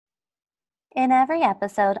In every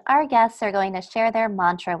episode, our guests are going to share their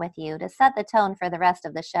mantra with you to set the tone for the rest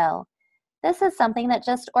of the show. This is something that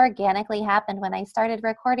just organically happened when I started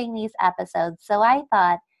recording these episodes, so I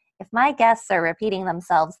thought, if my guests are repeating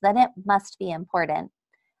themselves, then it must be important.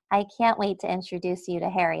 I can't wait to introduce you to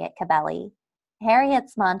Harriet Cabelly.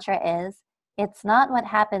 Harriet's mantra is, "It's not what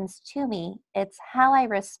happens to me, it's how I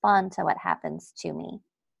respond to what happens to me."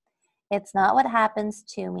 It's not what happens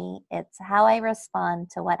to me, it's how I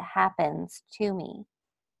respond to what happens to me.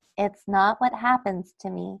 It's not what happens to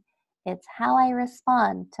me, it's how I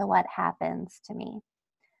respond to what happens to me.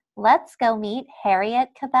 Let's go meet Harriet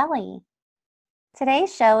Cabelly.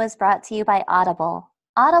 Today's show is brought to you by Audible.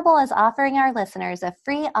 Audible is offering our listeners a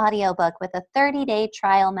free audiobook with a 30-day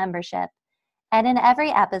trial membership. And in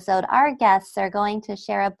every episode, our guests are going to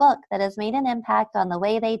share a book that has made an impact on the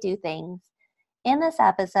way they do things. In this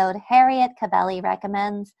episode, Harriet Cabelly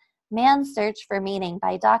recommends Man's Search for Meaning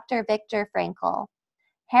by Dr. Viktor Frankl.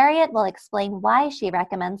 Harriet will explain why she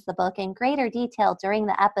recommends the book in greater detail during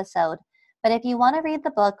the episode, but if you want to read the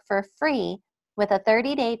book for free with a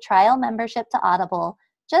 30-day trial membership to Audible,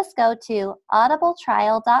 just go to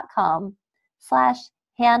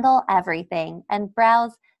audibletrial.com/handleeverything and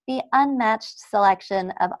browse the unmatched selection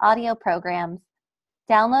of audio programs.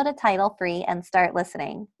 Download a title free and start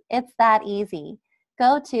listening. It's that easy.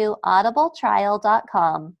 Go to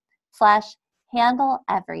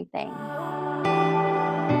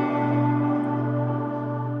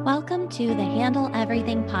audibletrial.com/handleeverything. Welcome to the Handle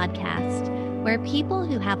Everything podcast, where people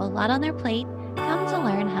who have a lot on their plate come to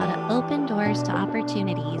learn how to open doors to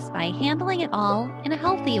opportunities by handling it all in a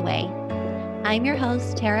healthy way. I'm your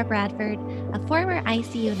host, Tara Bradford, a former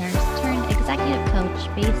ICU nurse turned executive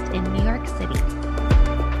coach based in New York City.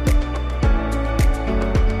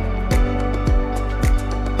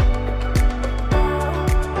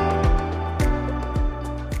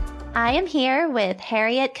 I am here with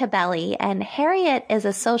Harriet Cabelly, and Harriet is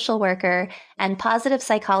a social worker and positive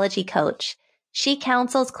psychology coach. She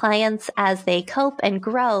counsels clients as they cope and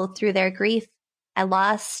grow through their grief and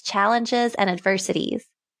loss, challenges, and adversities.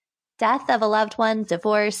 Death of a loved one,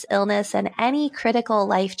 divorce, illness, and any critical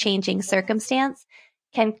life-changing circumstance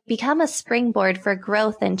can become a springboard for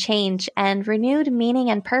growth and change and renewed meaning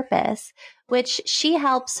and purpose, which she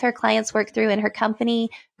helps her clients work through in her company,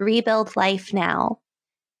 Rebuild Life Now.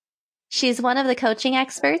 She's one of the coaching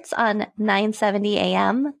experts on 970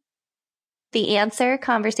 AM, The Answer,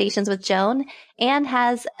 Conversations with Joan, and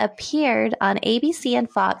has appeared on ABC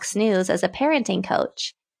and Fox News as a parenting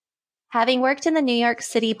coach. Having worked in the New York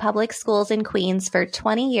City public schools in Queens for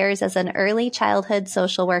 20 years as an early childhood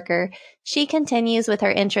social worker, she continues with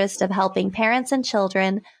her interest of helping parents and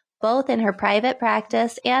children, both in her private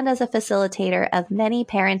practice and as a facilitator of many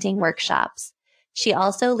parenting workshops. She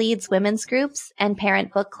also leads women's groups and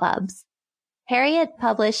parent book clubs. Harriet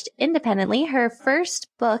published independently her first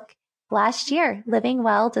book last year, Living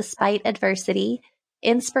Well Despite Adversity,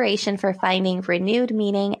 Inspiration for Finding Renewed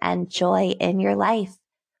Meaning and Joy in Your Life.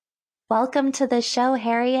 Welcome to the show,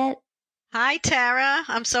 Harriet. Hi, Tara.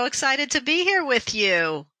 I'm so excited to be here with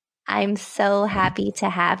you. I'm so happy to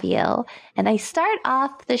have you. And I start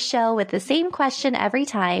off the show with the same question every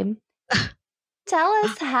time. Tell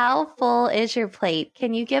us, how full is your plate?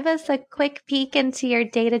 Can you give us a quick peek into your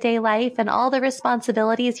day-to-day life and all the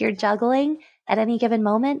responsibilities you're juggling at any given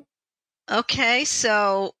moment? Okay,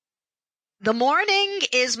 so the morning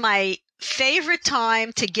is my favorite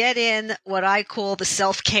time to get in what I call the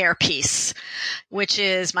self-care piece, which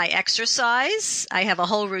is my exercise. I have a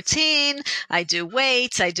whole routine. I do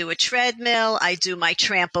weights. I do a treadmill. I do my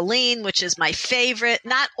trampoline, which is my favorite.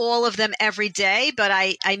 Not all of them every day, but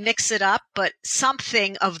I mix it up, but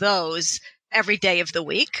something of those every day of the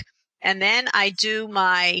week. And then I do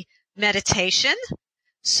my meditation.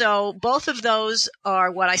 So both of those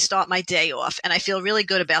are what I start my day off, and I feel really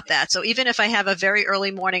good about that. So even if I have a very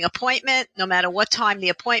early morning appointment, no matter what time the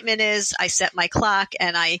appointment is, I set my clock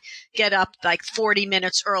and I get up like 40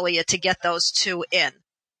 minutes earlier to get those two in,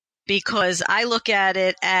 because I look at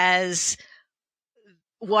it as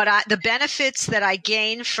the benefits that I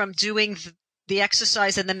gain from doing the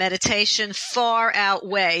exercise and the meditation far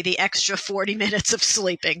outweigh the extra 40 minutes of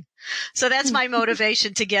sleeping. So that's my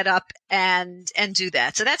motivation to get up and do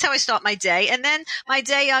that. So that's how I start my day. And then my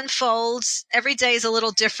day unfolds. Every day is a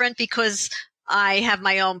little different because I have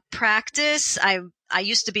my own practice. I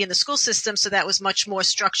used to be in the school system, so that was much more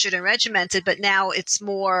structured and regimented, but now it's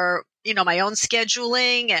more my own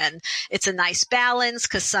scheduling, and it's a nice balance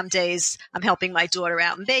because some days I'm helping my daughter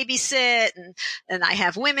out and babysit, and I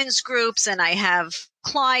have women's groups and I have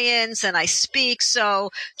clients and I speak. So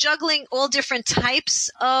juggling all different types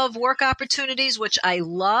of work opportunities, which I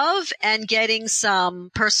love, and getting some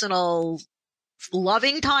personal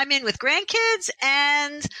loving time in with grandkids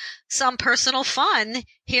and some personal fun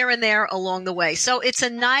here and there along the way. So it's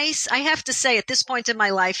I have to say at this point in my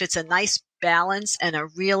life, it's a nice balance and a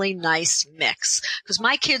really nice mix, because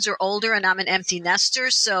my kids are older and I'm an empty nester.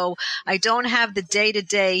 So I don't have the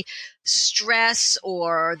day-to-day stress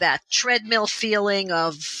or that treadmill feeling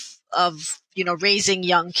of raising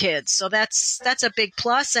young kids. So that's a big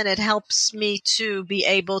plus, and it helps me to be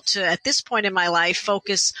able to, at this point in my life,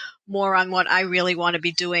 focus more on what I really want to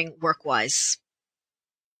be doing work-wise.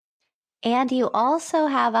 And you also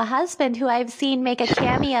have a husband who I've seen make a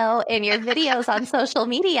cameo in your videos on social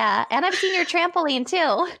media. And I've seen your trampoline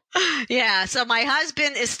too. Yeah. So my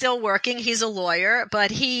husband is still working. He's a lawyer,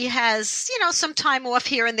 but he has, some time off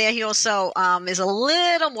here and there. He also is a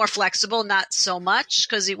little more flexible, not so much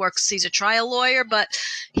because he's a trial lawyer, but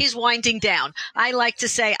he's winding down. I like to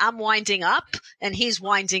say I'm winding up and he's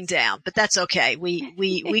winding down, but that's okay.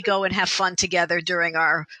 We go and have fun together during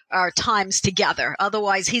our times together.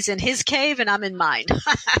 Otherwise, he's in his cave and I'm in mine.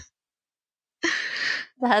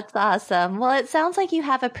 That's awesome. Well, it sounds like you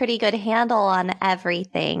have a pretty good handle on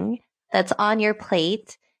everything that's on your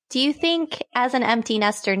plate. Do you think, as an empty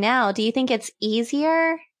nester now, do you think it's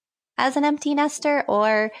easier as an empty nester,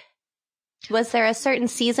 or was there a certain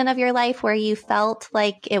season of your life where you felt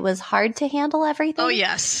like it was hard to handle everything? Oh,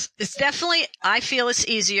 yes. It's definitely, I feel it's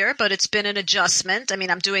easier, but it's been an adjustment. I mean,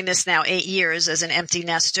 I'm doing this now 8 years as an empty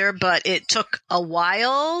nester, but it took a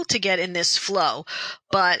while to get in this flow.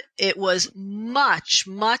 But it was much,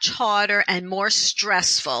 much harder and more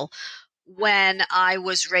stressful when I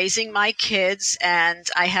was raising my kids, and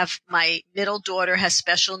my middle daughter has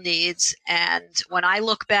special needs. And when I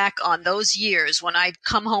look back on those years when I'd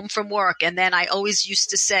come home from work, and then I always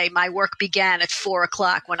used to say my work began at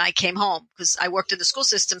 4:00 when I came home, because I worked in the school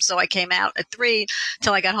system. So I came out at 3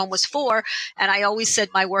 till I got home was 4. And I always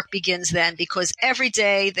said my work begins then, because every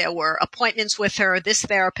day there were appointments with her, this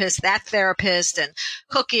therapist, that therapist, and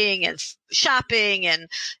cooking and shopping and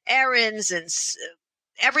errands and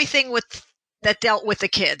everything that dealt with the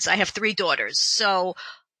kids. I have 3 daughters. So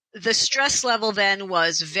the stress level then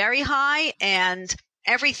was very high, and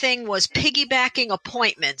everything was piggybacking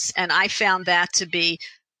appointments. And I found that to be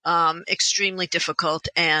extremely difficult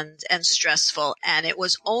and stressful. And it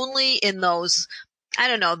was only in those,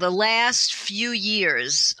 the last few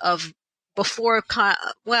years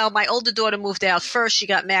my older daughter moved out first. She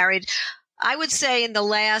got married. I would say in the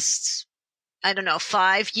last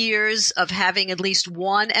 5 years of having at least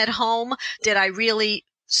one at home, did I really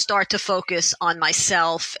start to focus on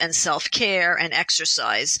myself and self-care and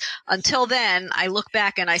exercise. Until then, I look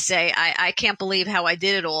back and I say, I can't believe how I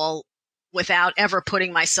did it all without ever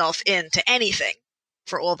putting myself into anything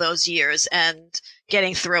for all those years and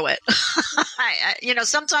getting through it.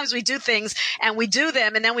 Sometimes we do things and we do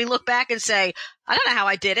them, and then we look back and say, I don't know how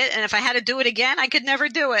I did it. And if I had to do it again, I could never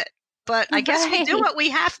do it. But I guess we do what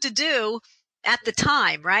we have to do at the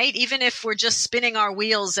time, right? Even if we're just spinning our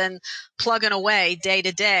wheels and plugging away day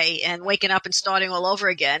to day and waking up and starting all over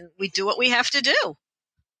again, we do what we have to do.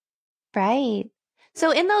 Right.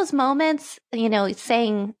 So in those moments,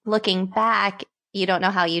 looking back, you don't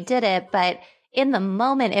know how you did it, but in the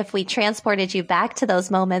moment, if we transported you back to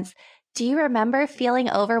those moments, do you remember feeling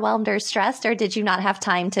overwhelmed or stressed, or did you not have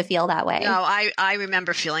time to feel that way? No, I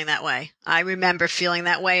remember feeling that way.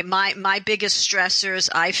 My biggest stressors,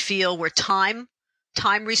 I feel, were time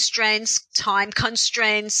restraints, time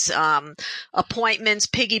constraints, appointments,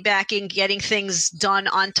 piggybacking, getting things done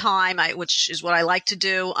on time, which is what I like to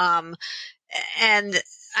do. And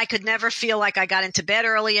I could never feel like I got into bed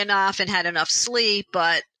early enough and had enough sleep.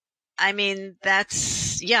 But I mean,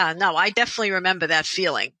 I definitely remember that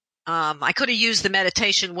feeling. I could have used the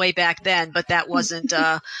meditation way back then, but that wasn't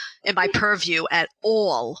in my purview at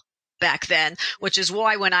all back then, which is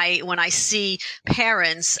why when I see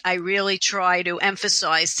parents, I really try to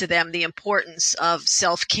emphasize to them the importance of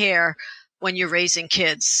self-care when you're raising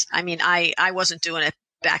kids. I mean, I wasn't doing it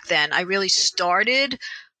back then. I really started,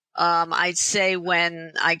 I'd say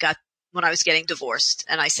when I was getting divorced,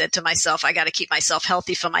 and I said to myself, I got to keep myself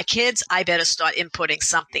healthy for my kids. I better start inputting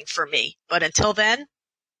something for me. But until then,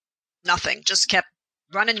 nothing, just kept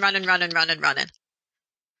running.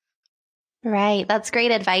 Right. That's great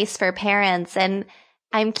advice for parents. And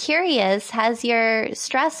I'm curious, has your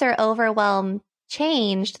stress or overwhelm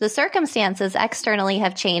changed? The circumstances externally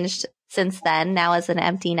have changed since then, now as an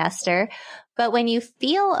empty nester. But when you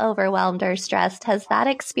feel overwhelmed or stressed, has that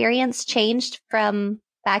experience changed from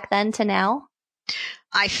back then to now?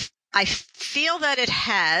 I feel that it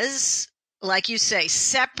has, like you say,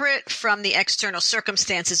 separate from the external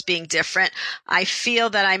circumstances being different. I feel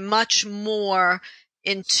that I'm much more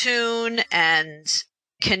in tune and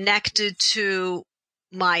connected to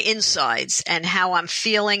my insides and how I'm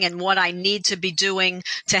feeling and what I need to be doing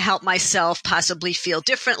to help myself possibly feel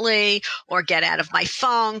differently or get out of my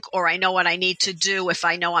funk, or I know what I need to do if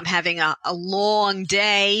I know I'm having a long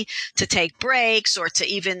day, to take breaks or to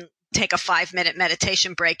even take a 5-minute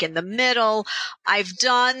meditation break in the middle. I've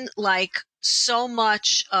done like so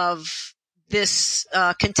much of this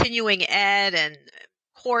continuing ed and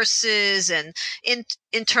courses and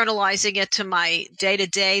internalizing it to my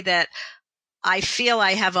day-to-day that I feel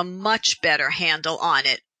I have a much better handle on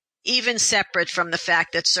it, even separate from the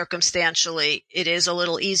fact that circumstantially it is a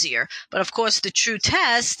little easier. But of course, the true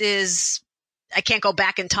test is I can't go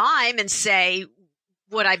back in time and say,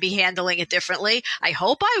 would I be handling it differently? I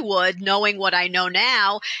hope I would, knowing what I know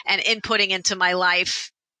now and inputting into my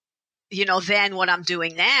life, then what I'm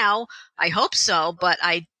doing now. I hope so. But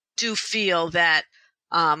I do feel that,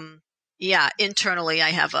 internally I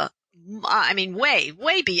have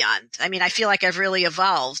way beyond. I feel like I've really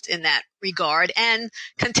evolved in that regard and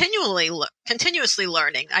continuously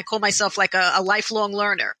learning. I call myself like a lifelong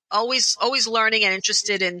learner, always learning and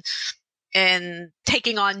interested in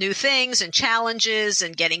taking on new things and challenges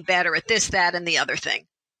and getting better at this, that, and the other thing.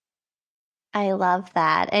 I love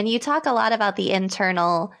that. And you talk a lot about the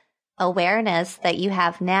internal awareness that you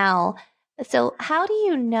have now. So how do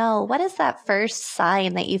you know, what is that first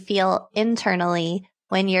sign that you feel internally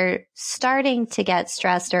when you're starting to get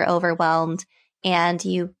stressed or overwhelmed and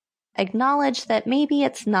you acknowledge that maybe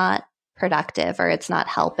it's not productive or it's not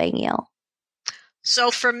helping you? So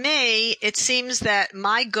for me, it seems that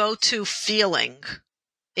my go-to feeling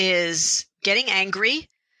is getting angry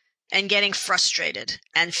and getting frustrated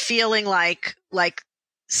and feeling like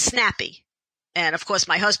snappy. And of course,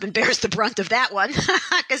 my husband bears the brunt of that one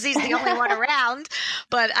because he's the only one around.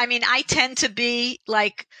 But I tend to be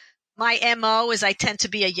like, my MO is I tend to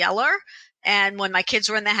be a yeller. And when my kids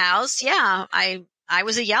were in the house, I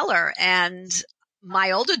was a yeller. And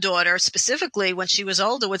my older daughter specifically, when she was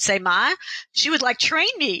older, would say, Ma, she would like train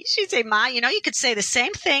me. She'd say, Ma, you could say the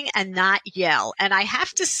same thing and not yell. And I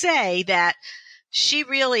have to say that she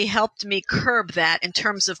really helped me curb that in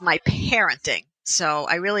terms of my parenting. So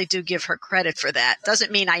I really do give her credit for that.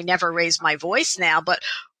 Doesn't mean I never raise my voice now, but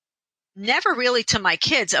never really to my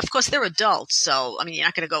kids. Of course, they're adults. So, you're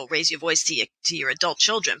not going to go raise your voice to your adult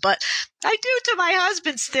children, but I do to my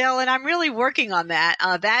husband still. And I'm really working on that.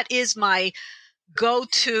 That is my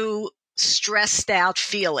go-to stressed out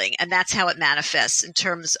feeling. And that's how it manifests in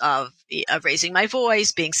terms of raising my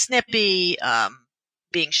voice, being snippy,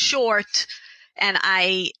 being short. And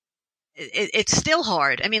it's still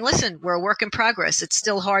hard. Listen, we're a work in progress. It's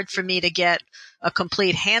still hard for me to get a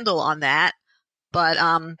complete handle on that. But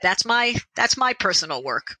that's my personal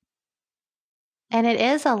work. And it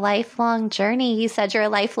is a lifelong journey. You said you're a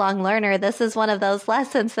lifelong learner. This is one of those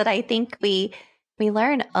lessons that I think we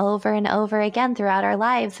learn over and over again throughout our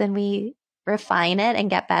lives, and we refine it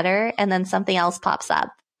and get better, and then something else pops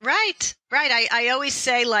up. Right. I always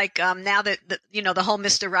say, like, now that the whole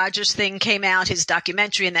Mr. Rogers thing came out, his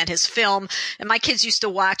documentary and then his film, and my kids used to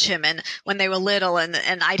watch him and when they were little, and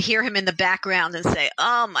I'd hear him in the background and say,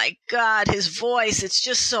 oh my God, his voice, it's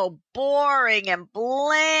just so boring and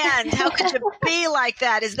bland. How could you be like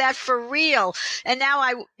that? Is that for real? And now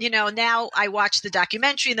I watch the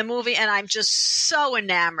documentary, the movie, and I'm just so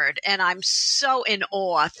enamored and I'm so in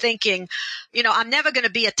awe, thinking, I'm never going to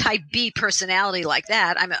be a type B personality like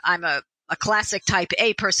that. I'm a classic type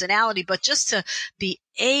A personality, but just to be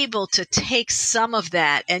able to take some of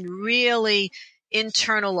that and really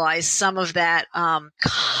internalize some of that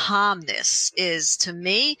calmness is, to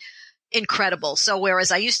me, incredible. So whereas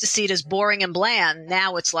I used to see it as boring and bland,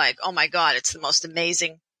 now it's like, oh my God, it's the most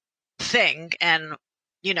amazing thing. And,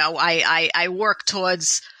 I work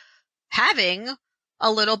towards having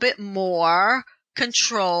a little bit more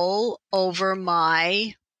control over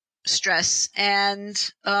my stress and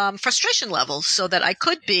frustration levels so that I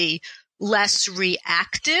could be less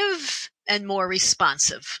reactive and more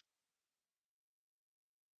responsive.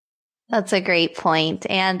 That's a great point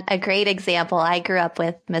and a great example. I grew up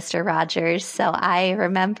with Mr. Rogers, so I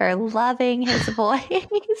remember loving his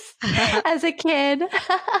voice as a kid.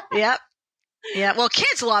 Yep. Yeah. Well,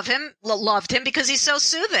 kids loved him because he's so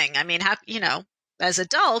soothing. As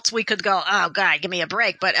adults, we could go, oh God, give me a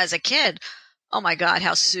break. But as a kid, oh my God,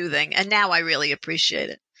 how soothing. And now I really appreciate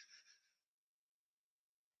it.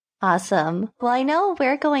 Awesome. Well, I know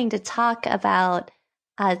we're going to talk about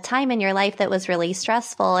a time in your life that was really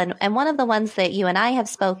stressful. And one of the ones that you and I have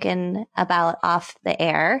spoken about off the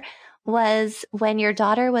air was when your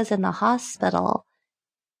daughter was in the hospital.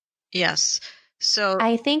 Yes. So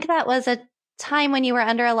I think that was a time when you were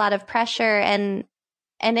under a lot of pressure, and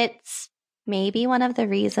it's maybe one of the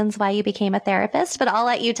reasons why you became a therapist, but I'll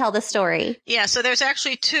let you tell the story. yeah, so there's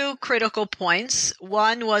actually two critical points.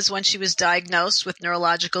 One was when she was diagnosed with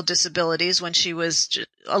neurological disabilities when she was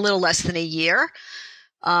a little less than a year.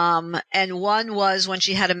 And one was when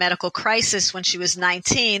she had a medical crisis when she was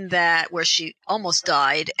 19 where she almost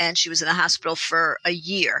died and she was in the hospital for a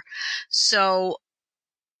year. So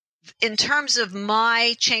in terms of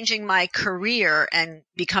my changing my career and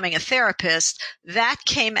becoming a therapist, that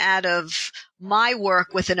came out of my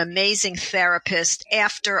work with an amazing therapist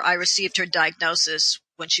after I received her diagnosis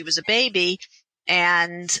when she was a baby.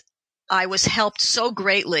 And I was helped so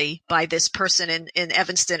greatly by this person in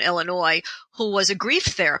Evanston, Illinois, who was a grief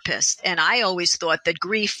therapist. And I always thought that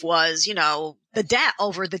grief was, the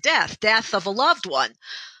death of a loved one.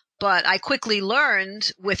 But I quickly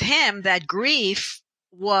learned with him that grief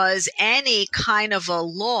was any kind of a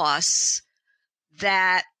loss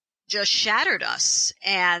that just shattered us.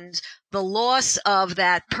 And the loss of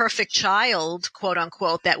that perfect child, quote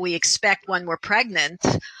unquote, that we expect when we're pregnant.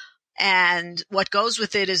 And what goes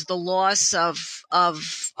with it is the loss of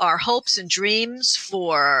our hopes and dreams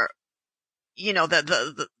for,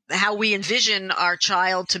 how we envision our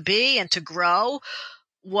child to be and to grow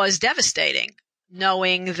was devastating,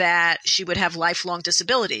 knowing that she would have lifelong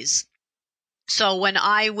disabilities. So when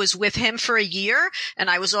I was with him for a year, and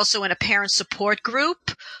I was also in a parent support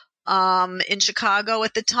group in Chicago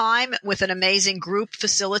at the time with an amazing group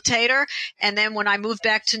facilitator. And then when I moved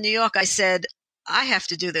back to New York, I said, I have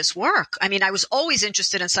to do this work. I mean, I was always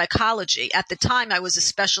interested in psychology. At the time, I was a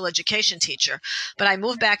special education teacher. But I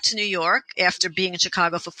moved back to New York after being in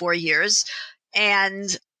Chicago for 4 years.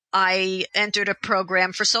 And I entered a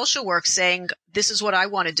program for social work saying, this is what I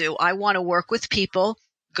want to do. I want to work with people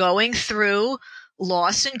going through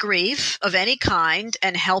loss and grief of any kind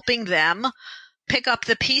and helping them pick up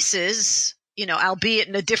the pieces, albeit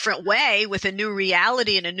in a different way with a new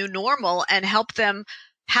reality and a new normal, and help them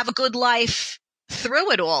have a good life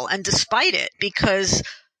through it all and despite it. Because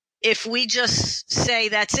if we just say,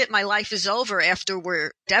 that's it, my life is over after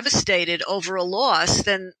we're devastated over a loss,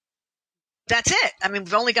 then that's it. I mean,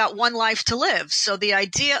 we've only got one life to live. So the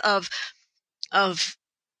idea of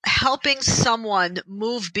helping someone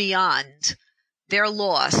move beyond their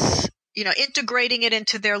loss, integrating it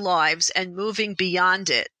into their lives and moving beyond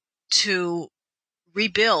it to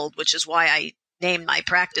rebuild, which is why I named my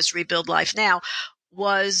practice Rebuild Life Now,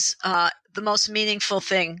 was the most meaningful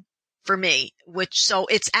thing for me. So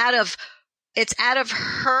it's out of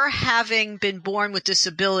her having been born with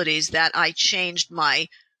disabilities that I changed my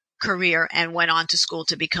career and went on to school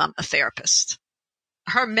to become a therapist.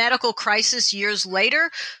 Her medical crisis years later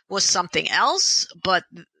was something else, but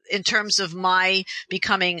in terms of my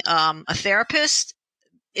becoming a therapist,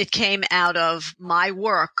 it came out of my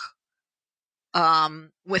work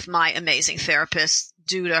with my amazing therapist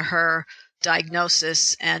due to her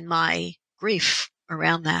diagnosis and my grief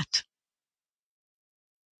around that.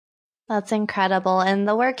 That's incredible. And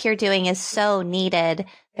the work you're doing is so needed.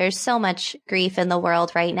 There's so much grief in the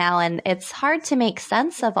world right now, and it's hard to make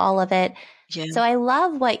sense of all of it. Yeah. So I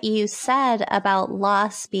love what you said about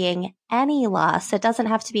loss being any loss. It doesn't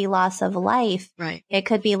have to be loss of life. Right. It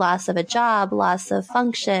could be loss of a job, loss of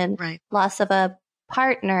function, right. loss of a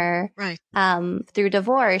partner, right. Through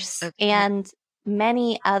divorce, and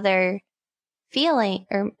many other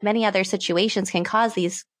many other situations can cause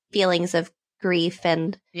these feelings of grief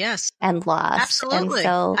and yes, and loss. Absolutely. And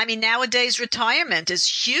so, I mean, nowadays retirement is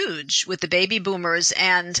huge with the baby boomers,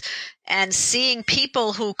 and seeing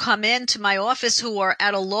people who come into my office who are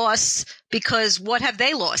at a loss because what have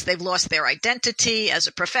they lost? They've lost their identity as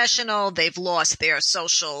a professional. They've lost their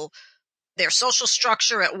social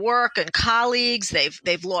structure at work and colleagues.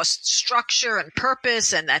 They've lost structure and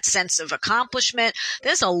purpose and that sense of accomplishment.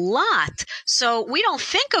 There's a lot. So we don't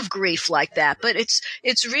think of grief like that, but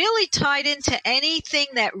it's really tied into anything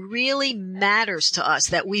that really matters to us,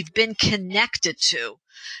 that we've been connected to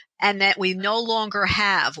and that we no longer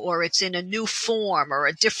have, or it's in a new form or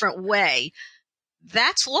a different way.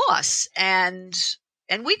 That's loss. And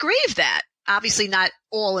we grieve that. Obviously not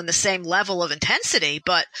all in the same level of intensity,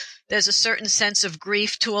 but there's a certain sense of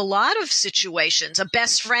grief to a lot of situations. A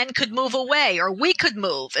best friend could move away, or we could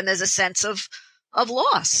move, and there's a sense of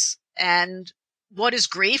loss. And what is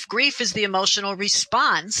grief? Grief is the emotional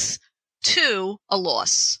response to a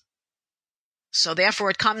loss. So therefore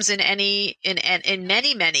it comes in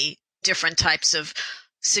many different types of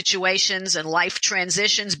situations and life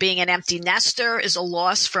transitions. Being an empty nester is a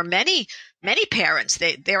loss for many parents.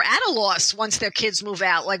 They're at a loss once their kids move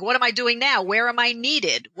out. Like, what am I doing now? Where am I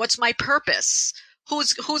needed? What's my purpose?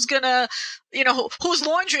 Who's gonna, whose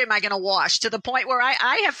laundry am I gonna wash? To the point where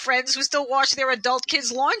I have friends who still wash their adult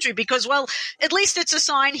kids' laundry because, well, at least it's a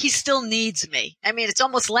sign he still needs me. I mean, it's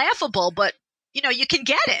almost laughable, but you can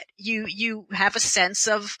get it. You have a sense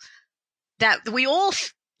of that. We all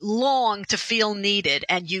long to feel needed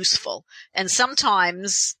and useful. And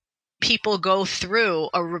sometimes people go through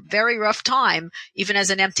a very rough time, even as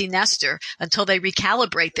an empty nester, until they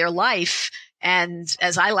recalibrate their life. And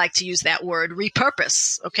as I like to use that word,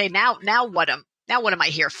 repurpose. Okay, now what am I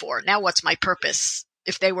here for? Now what's my purpose?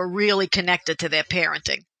 If they were really connected to their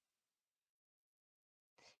parenting.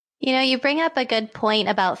 You bring up a good point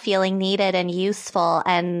about feeling needed and useful.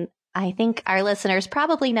 And I think our listeners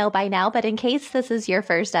probably know by now, but in case this is your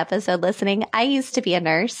first episode listening, I used to be a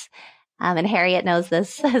nurse. And Harriet knows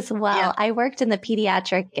this as well. Yeah. I worked in the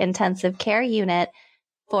pediatric intensive care unit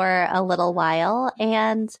for a little while,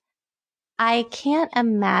 and I can't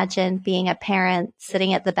imagine being a parent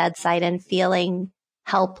sitting at the bedside and feeling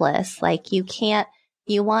helpless. Like you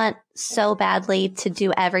want so badly to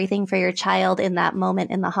do everything for your child in that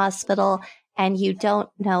moment in the hospital, and you don't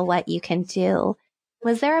know what you can do.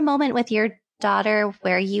 Was there a moment with your daughter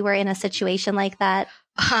where you were in a situation like that?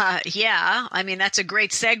 Yeah. I mean, that's a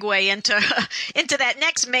great segue into that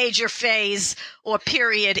next major phase or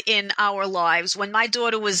period in our lives. When my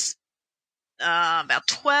daughter was about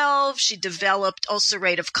 12, she developed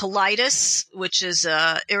ulcerative colitis, which is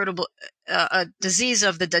a disease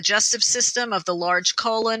of the digestive system of the large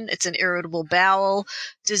colon. It's an irritable bowel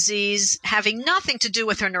disease having nothing to do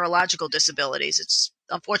with her neurological disabilities. It's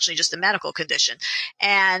unfortunately just a medical condition.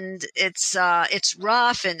 And it's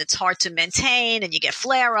rough and it's hard to maintain and you get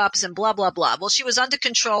flare-ups and blah, blah, blah. Well, she was under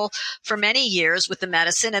control for many years with the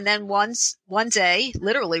medicine. And then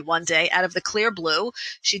literally one day, out of the clear blue,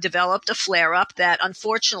 she developed a flare-up that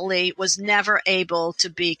unfortunately was never able to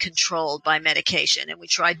be controlled by medication. And we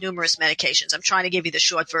tried numerous medications. I'm trying to give you the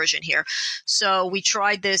short version here. So we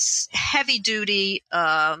tried this heavy-duty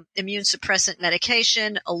immune suppressant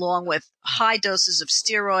medication along with high doses of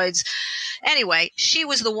steroids. Anyway, she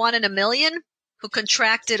was the 1 in a million who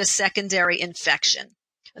contracted a secondary infection.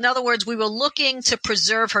 In other words, we were looking to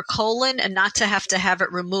preserve her colon and not to have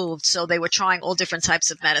it removed. So they were trying all different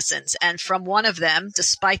types of medicines. And from one of them,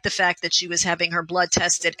 despite the fact that she was having her blood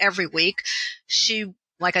tested every week,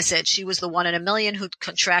 like I said, she was the 1 in a million who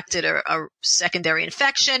contracted a secondary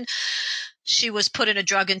infection. She was put in a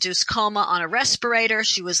drug-induced coma on a respirator.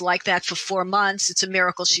 She was like that for 4 months. It's a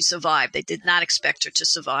miracle she survived. They did not expect her to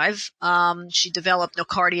survive. She developed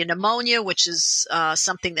nocardia pneumonia, which is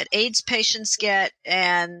something that AIDS patients get,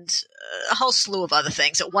 and a whole slew of other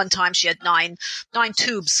things. At one time, she had nine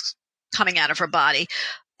tubes coming out of her body.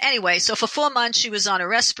 Anyway, so for 4 months, she was on a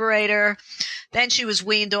respirator. Then she was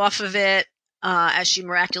weaned off of it as she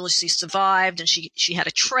miraculously survived, and she had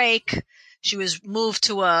a trach. She was moved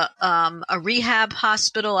to a rehab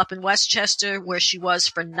hospital up in Westchester where she was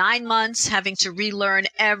for 9 months, having to relearn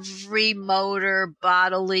every motor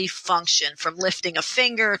bodily function from lifting a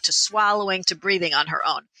finger to swallowing to breathing on her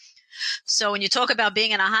own. So when you talk about being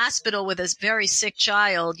in a hospital with a very sick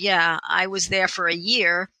child, yeah, I was there for a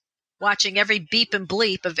year watching every beep and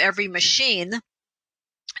bleep of every machine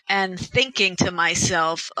and thinking to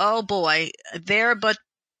myself, oh boy, there but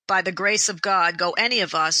by the grace of God, go any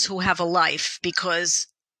of us who have a life, because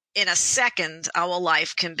in a second, our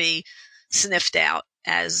life can be sniffed out,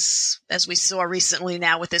 as we saw recently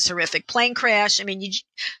now with this horrific plane crash. I mean,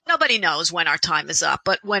 nobody knows when our time is up,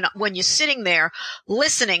 but when you're sitting there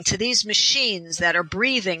listening to these machines that are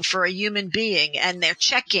breathing for a human being and they're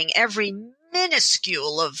checking every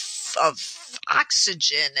minuscule of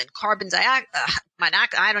oxygen and carbon dioxide,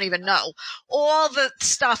 I don't even know, all the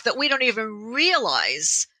stuff that we don't even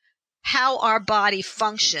realize how our body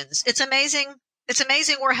functions. It's amazing. It's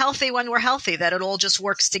amazing we're healthy when we're healthy, that it all just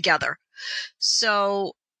works together.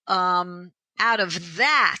 So, out of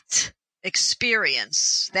that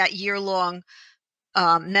experience, that year-long,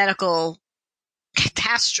 medical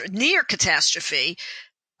near catastrophe,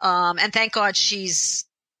 and thank God she's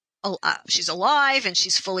alive and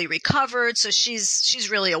she's fully recovered. So she's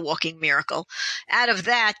really a walking miracle. Out of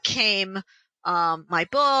that came, my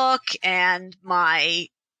book and my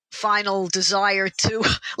final desire to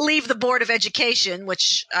leave the Board of Education,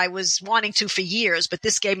 which I was wanting to for years, but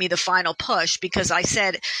this gave me the final push, because I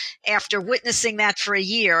said after witnessing that for a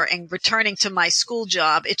year and returning to my school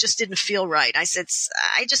job, it just didn't feel right. I said,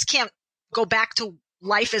 I just can't go back to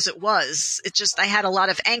life as it was. I had a lot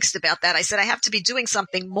of angst about that. I said, I have to be doing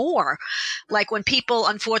something more. Like when people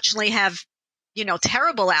unfortunately have,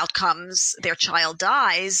 terrible outcomes, their child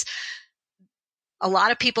dies, a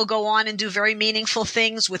lot of people go on and do very meaningful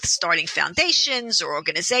things with starting foundations or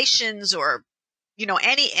organizations or,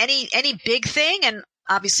 any big thing. And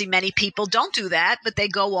obviously many people don't do that, but they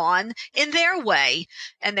go on in their way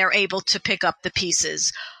and they're able to pick up the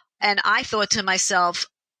pieces. And I thought to myself,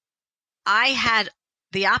 I had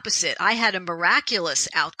the opposite. I had a miraculous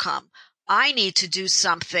outcome. I need to do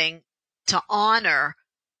something to honor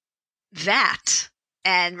that.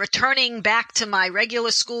 And returning back to my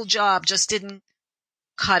regular school job just didn't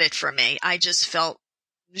cut it for me. I just felt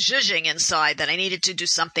zhuzhing inside that I needed to do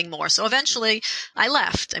something more. So eventually I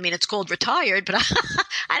left. I mean, it's called retired, but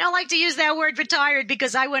I don't like to use that word retired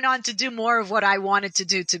because I went on to do more of what I wanted to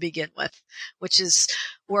do to begin with, which is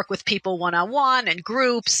work with people one-on-one and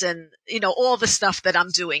groups and, all the stuff that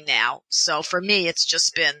I'm doing now. So for me, it's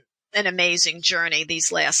just been an amazing journey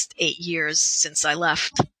these last 8 years since I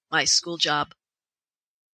left my school job.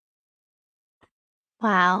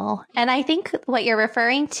 Wow. And I think what you're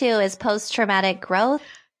referring to is post-traumatic growth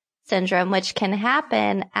syndrome, which can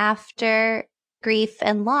happen after grief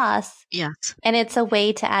and loss. Yes. And it's a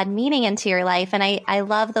way to add meaning into your life. And I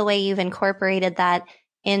love the way you've incorporated that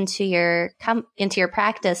into your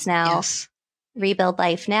practice now. Yes. Rebuild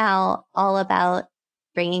Life Now, all about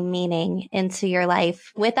bringing meaning into your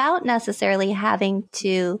life without necessarily having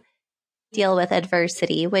to deal with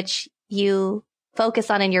adversity, which you focus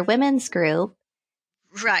on in your women's group.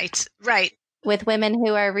 Right. With women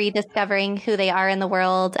who are rediscovering who they are in the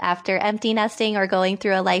world after empty nesting or going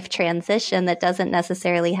through a life transition that doesn't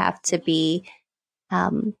necessarily have to be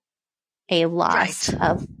a loss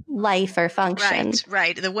of life or function.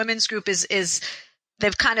 Right. The women's group is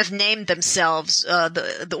they've kind of named themselves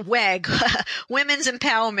the WEG, Women's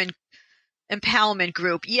Empowerment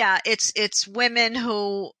Group. Yeah, it's women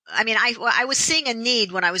who, I was seeing a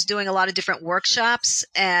need when I was doing a lot of different workshops,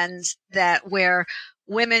 and that where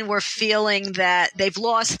women were feeling that they've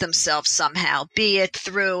lost themselves somehow, be it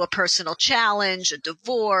through a personal challenge, a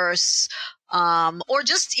divorce, or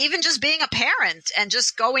just being a parent and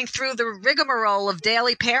just going through the rigmarole of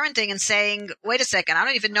daily parenting and saying, wait a second, I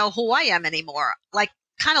don't even know who I am anymore. Like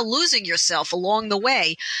kind of losing yourself along the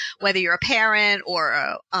way, whether you're a parent or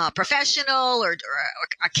a professional or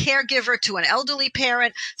a caregiver to an elderly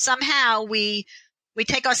parent. Somehow we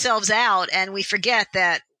take ourselves out and we forget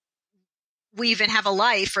that we even have a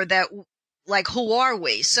life, or that, like, who are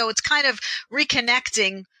we? So it's kind of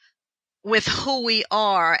reconnecting with who we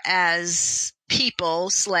are as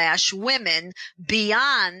people / women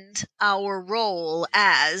beyond our role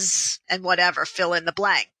as, and whatever, fill in the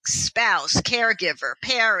blank, spouse, caregiver,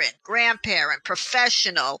 parent, grandparent,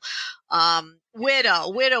 professional,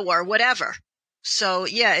 widower, whatever. So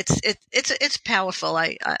yeah, it's powerful.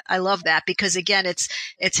 I love that because again,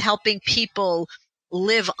 it's helping people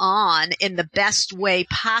live on in the best way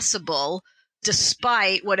possible,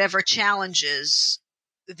 despite whatever challenges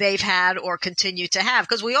they've had or continue to have.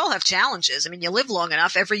 Because we all have challenges. I mean, you live long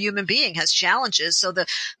enough, every human being has challenges. So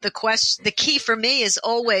the key for me is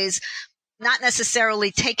always not necessarily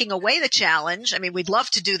taking away the challenge. I mean, we'd love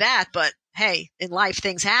to do that, but hey, in life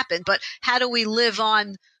things happen. But how do we live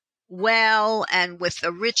on well and with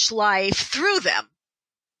a rich life through them?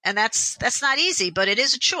 And that's not easy, but it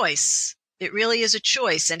is a choice. It really is a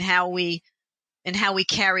choice in how we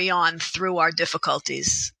carry on through our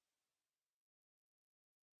difficulties.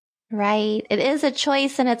 Right. It is a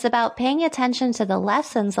choice, and it's about paying attention to the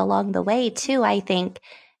lessons along the way too, I think.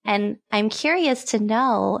 And I'm curious to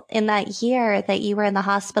know, in that year that you were in the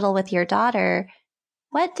hospital with your daughter,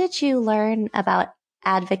 what did you learn about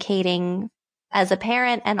advocating as a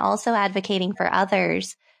parent and also advocating for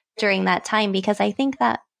others during that time? Because I think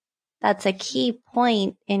that's a key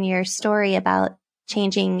point in your story about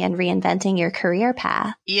changing and reinventing your career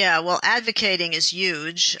path. Yeah, well, advocating is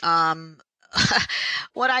huge.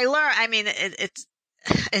 What I learned, I mean,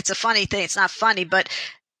 it's a funny thing. It's not funny, but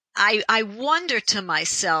I wonder to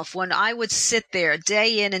myself when I would sit there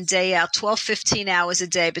day in and day out, 12, 15 hours a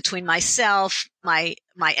day between myself, my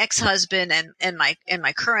ex-husband and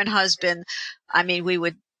my current husband. I mean,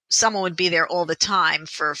 someone would be there all the time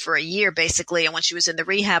for a year basically. And when she was in the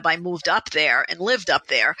rehab, I moved up there and lived up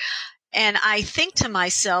there. And I think to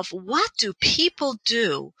myself, what do people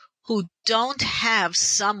do who don't have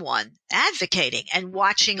someone advocating and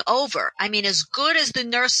watching over. I mean, as good as the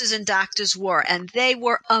nurses and doctors were, and they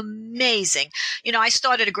were amazing. You know, I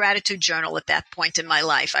started a gratitude journal at that point in my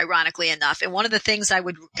life, ironically enough. And one of the things I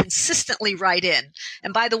would consistently write in,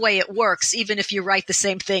 and by the way, it works even if you write the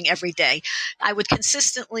same thing every day. I would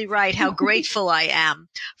consistently write how grateful I am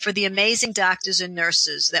for the amazing doctors and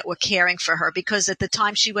nurses that were caring for her, because at the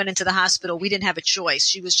time she went into the hospital, we didn't have a choice.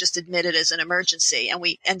 She was just admitted as an emergency, and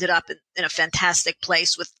we ended up in a fantastic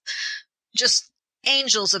place with just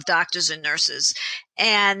angels of doctors and nurses.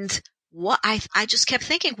 And what I just kept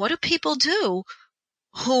thinking, what do people do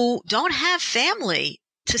who don't have family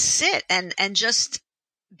to sit and just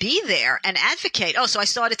be there and advocate? Oh, so I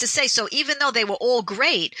started to say, so even though they were all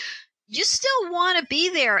great, you still want to be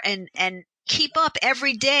there and keep up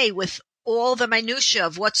every day with all the minutia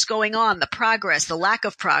of what's going on, the progress, the lack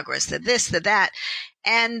of progress, the this, the that.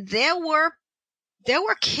 And there were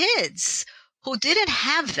kids who didn't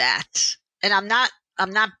have that. And I'm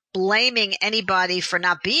not blaming anybody for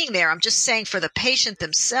not being there. I'm just saying for the patient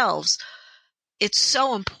themselves, it's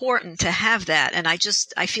so important to have that. And I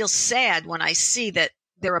feel sad when I see that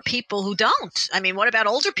there are people who don't. I mean, what about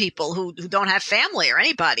older people who don't have family or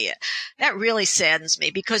anybody? That really saddens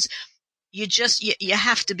me, because you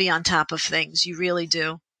have to be on top of things. You really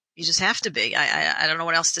do. You just have to be. I don't know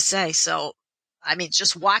what else to say. So, I mean,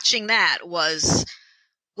 just watching that was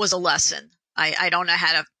a lesson. I don't know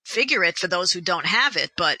how to figure it for those who don't have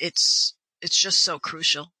it, but it's just so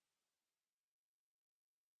crucial.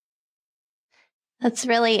 That's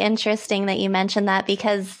really interesting that you mentioned that,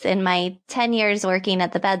 because in my 10 years working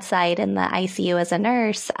at the bedside in the ICU as a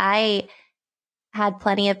nurse, I had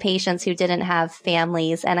plenty of patients who didn't have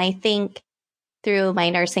families. And I think through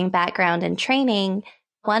my nursing background and training,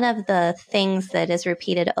 one of the things that is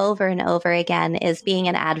repeated over and over again is being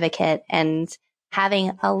an advocate and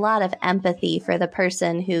having a lot of empathy for the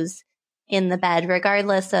person who's in the bed,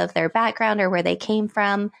 regardless of their background or where they came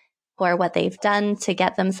from or what they've done to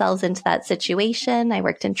get themselves into that situation. I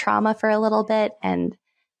worked in trauma for a little bit and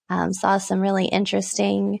saw some really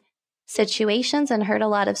interesting situations and heard a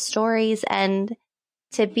lot of stories. And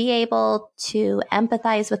to be able to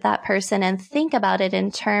empathize with that person and think about it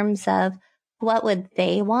in terms of what would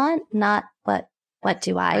they want, not what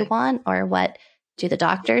do I want, or what do the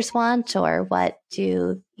doctors want, or what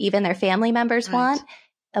do even their family members want,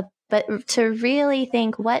 but to really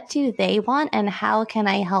think, what do they want and how can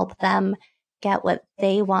I help them get what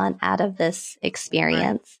they want out of this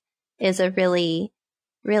experience is a really,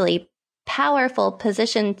 really powerful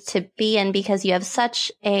position to be in, because you have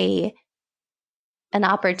such an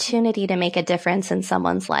opportunity to make a difference in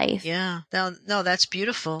someone's life. Yeah. No, that's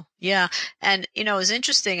beautiful. Yeah. And, you know, it's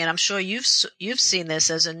interesting, and I'm sure you've seen this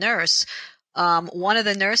as a nurse. One of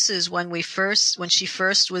the nurses, when she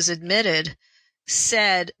first was admitted,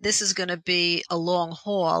 said, this is going to be a long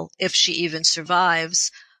haul if she even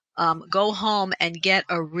survives. Go home and get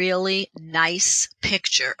a really nice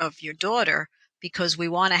picture of your daughter, because we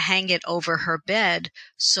want to hang it over her bed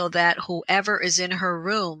so that whoever is in her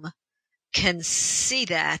room can see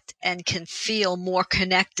that and can feel more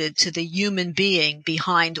connected to the human being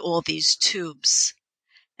behind all these tubes.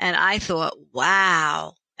 And I thought,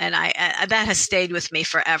 wow. And that has stayed with me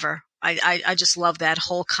forever. I just love that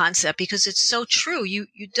whole concept, because it's so true. You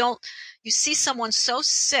see someone so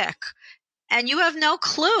sick and you have no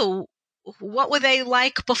clue what were they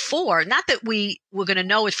like before. Not that we were going to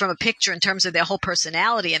know it from a picture in terms of their whole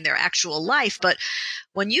personality and their actual life, but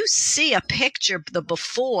when you see a picture, the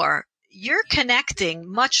before, you're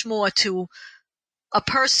connecting much more to a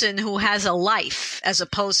person who has a life as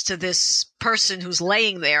opposed to this person who's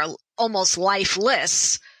laying there almost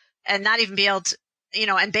lifeless and not even be able to, you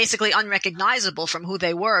know, and basically unrecognizable from who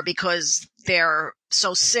they were because they're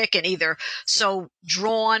so sick and either so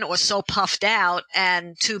drawn or so puffed out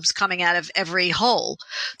and tubes coming out of every hole.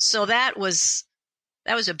 So that was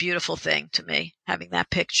a beautiful thing to me, having that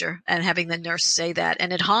picture and having the nurse say that.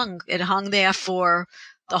 And it hung there for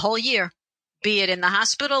the whole year, be it in the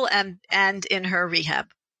hospital and in her rehab.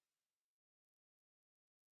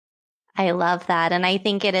 I love that. And I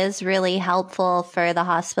think it is really helpful for the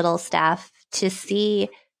hospital staff to see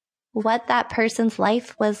what that person's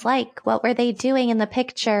life was like. What were they doing in the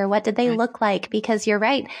picture? What did they look like? Because you're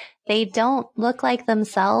right, they don't look like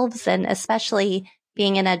themselves. And especially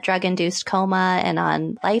being in a drug-induced coma and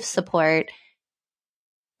on life support,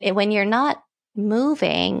 when you're not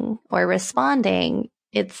moving or responding,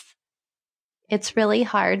 it's really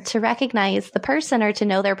hard to recognize the person or to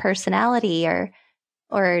know their personality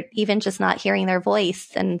or even just not hearing their voice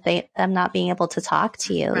and them not being able to talk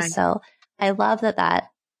to you. Right. So I love that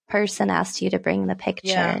person asked you to bring the picture.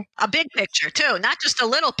 Yeah, a big picture too, not just a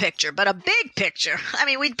little picture, but a big picture. I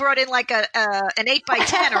mean, we brought in like an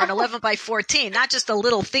 8x10 or an 11x14, not just a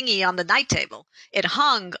little thingy on the night table. It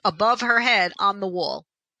hung above her head on the wall.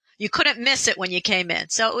 You couldn't miss it when you came in.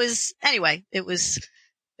 So it was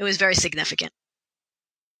very significant.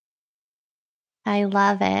 I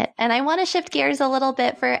love it. And I want to shift gears a little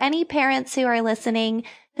bit for any parents who are listening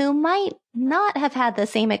who might not have had the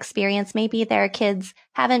same experience. Maybe their kids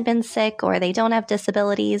haven't been sick or they don't have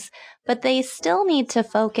disabilities, but they still need to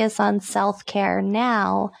focus on self-care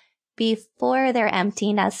now before they're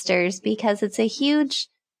empty nesters, because it's a huge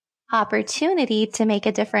opportunity to make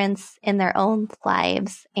a difference in their own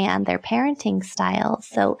lives and their parenting style.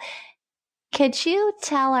 So could you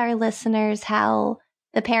tell our listeners how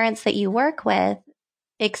the parents that you work with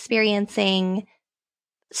experiencing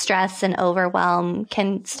stress and overwhelm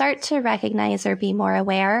can start to recognize or be more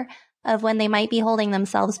aware of when they might be holding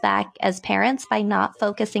themselves back as parents by not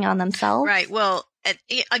focusing on themselves? Right. Well,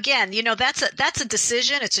 again, that's a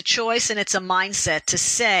decision. It's a choice, and it's a mindset to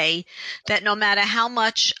say that no matter how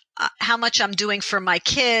much I'm doing for my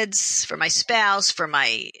kids, for my spouse,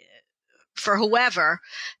 for whoever,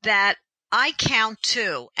 that I count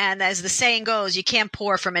too. And as the saying goes, you can't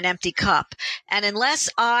pour from an empty cup. And unless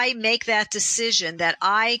I make that decision that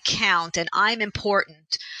I count and I'm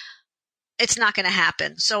important, it's not going to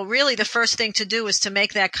happen. So really the first thing to do is to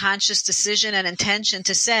make that conscious decision and intention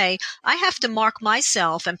to say, I have to mark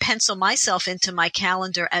myself and pencil myself into my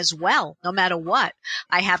calendar as well, no matter what.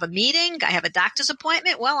 I have a meeting, I have a doctor's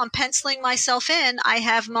appointment. Well, I'm penciling myself in. I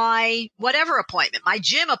have my whatever appointment, my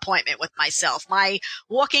gym appointment with myself, my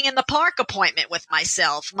walking in the park appointment with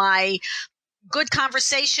myself, my good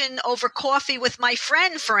conversation over coffee with my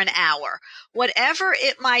friend for an hour, whatever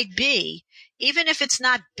it might be. Even if it's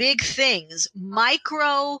not big things,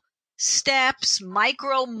 micro steps,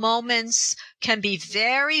 micro moments can be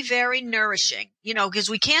very, very nourishing, because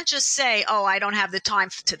we can't just say, oh, I don't have the time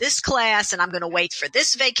to this class and I'm going to wait for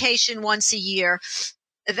this vacation once a year.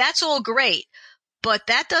 That's all great. But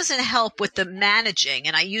that doesn't help with the managing,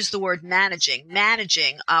 and I use the word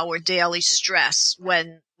managing our daily stress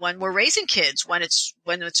when we're raising kids, when it's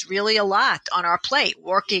really a lot on our plate,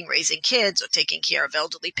 working, raising kids, or taking care of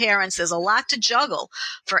elderly parents. There's a lot to juggle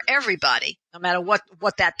for everybody, no matter what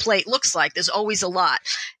that plate looks like. There's always a lot.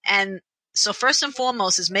 And so first and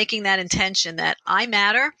foremost is making that intention that I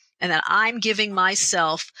matter and that I'm giving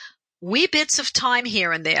myself wee bits of time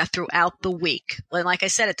here and there throughout the week. And like I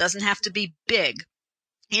said, it doesn't have to be big.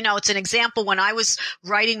 It's an example when I was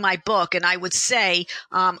writing my book and I would say,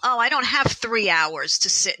 I don't have 3 hours to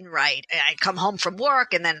sit and write. I come home from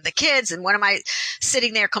work and then the kids, and when am I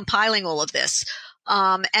sitting there compiling all of this?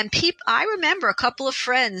 I remember a couple of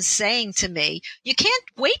friends saying to me, you can't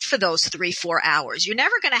wait for those 3-4 hours. You're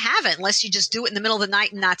never going to have it unless you just do it in the middle of the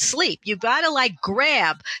night and not sleep. You've got to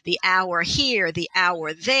grab the hour here, the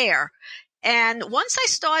hour there. And once I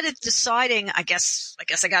started deciding, I guess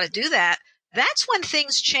I got to do that. That's when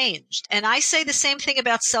things changed. And I say the same thing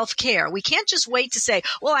about self-care. We can't just wait to say,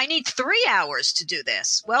 well, I need 3 hours to do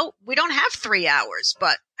this. Well, we don't have 3 hours,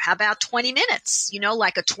 but how about 20 minutes?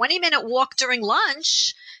 Like a 20-minute walk during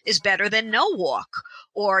lunch is better than no walk,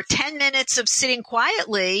 or 10 minutes of sitting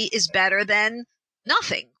quietly is better than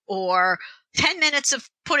nothing, or 10 minutes of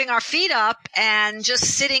putting our feet up and just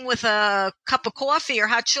sitting with a cup of coffee or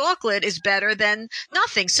hot chocolate is better than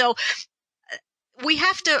nothing. So we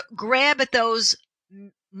have to grab at those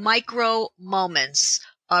micro moments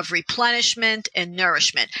of replenishment and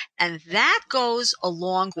nourishment. And that goes a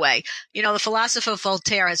long way. The philosopher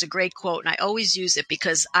Voltaire has a great quote, and I always use it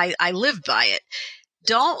because I live by it.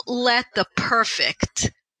 Don't let the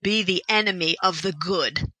perfect be the enemy of the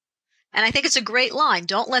good. And I think it's a great line.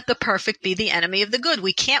 Don't let the perfect be the enemy of the good.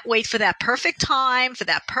 We can't wait for that perfect time, for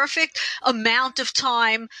that perfect amount of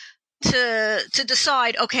time to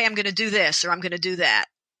decide, okay, I'm going to do this or I'm going to do that.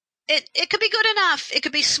 It could be good enough. It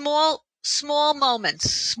could be small moments,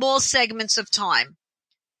 small segments of time.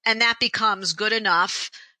 And that becomes good enough.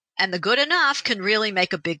 And the good enough can really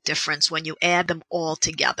make a big difference when you add them all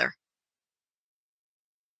together.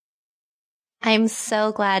 I'm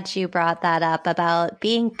so glad you brought that up about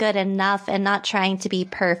being good enough and not trying to be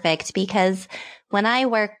perfect, because when I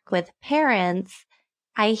work with parents,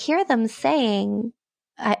 I hear them saying,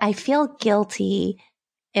 I feel guilty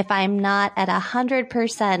if I'm not at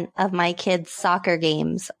 100% of my kids' soccer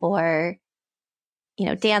games or,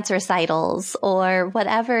 dance recitals or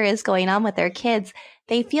whatever is going on with their kids.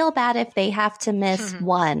 They feel bad if they have to miss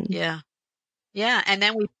one. Yeah. Yeah. And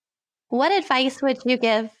then what advice would you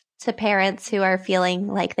give to parents who are feeling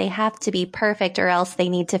like they have to be perfect or else they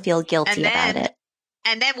need to feel guilty about it?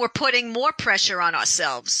 And then we're putting more pressure on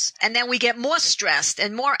ourselves. And then we get more stressed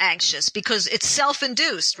and more anxious because it's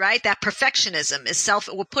self-induced, right? That perfectionism is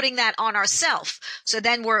we're putting that on ourselves. So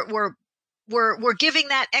then we're giving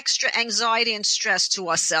that extra anxiety and stress to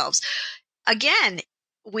ourselves. Again,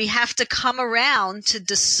 we have to come around to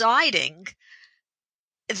deciding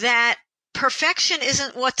that perfection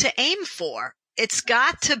isn't what to aim for. It's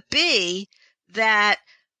got to be that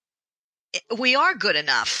we are good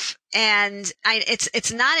enough. And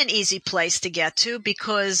it's not an easy place to get to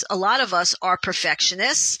because a lot of us are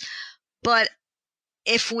perfectionists. But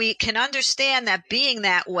if we can understand that being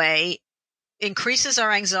that way increases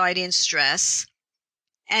our anxiety and stress,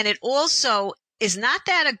 and it also is not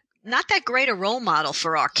that great a role model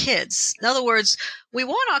for our kids. In other words, we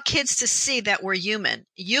want our kids to see that we're human.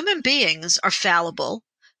 Human beings are fallible.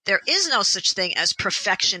 There is no such thing as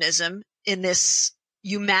perfectionism in this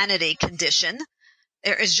humanity condition.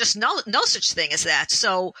 There is just no such thing as that.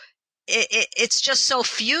 So it's just so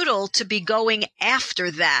futile to be going after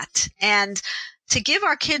that. And to give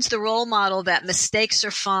our kids the role model that mistakes are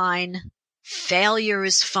fine, failure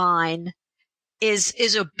is fine,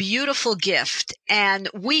 is a beautiful gift. And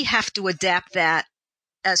we have to adapt that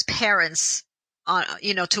as parents,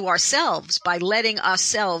 to ourselves by letting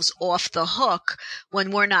ourselves off the hook when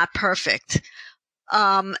we're not perfect.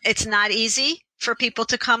 It's not easy for people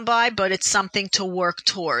to come by, but it's something to work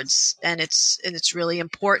towards. And it's really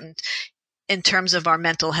important in terms of our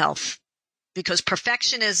mental health, because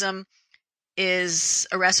perfectionism is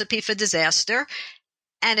a recipe for disaster.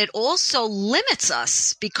 And it also limits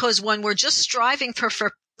us, because when we're just striving for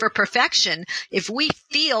perfection, if we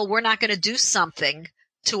feel we're not going to do something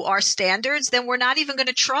to our standards, then we're not even going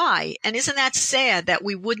to try. And isn't that sad that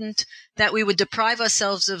we would deprive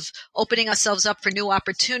ourselves of opening ourselves up for new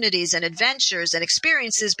opportunities and adventures and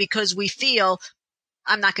experiences because we feel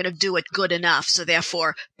I'm not going to do it good enough, so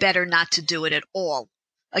therefore better not to do it at all.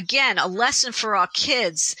 Again, a lesson for our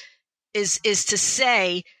kids is to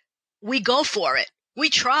say, we go for it. We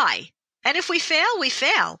try. And if we fail, we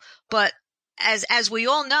fail. But as we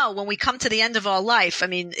all know, when we come to the end of our life, I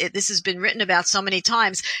mean, this has been written about so many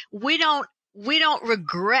times, we don't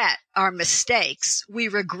regret our mistakes. We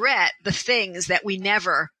regret the things that we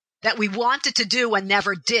wanted to do and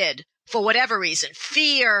never did for whatever reason.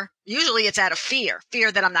 Fear, usually it's out of fear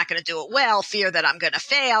that I'm not going to do it well, fear that I'm going to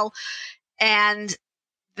fail. And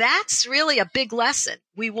that's really a big lesson.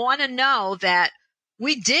 We want to know that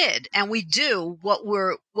we did and we do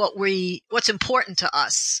what's important to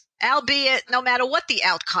us, albeit no matter what the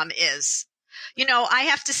outcome is. I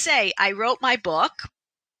have to say, I wrote my book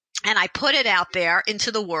and I put it out there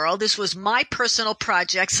into the world. This was my personal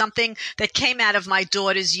project, something that came out of my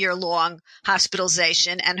daughter's year-long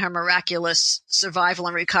hospitalization and her miraculous survival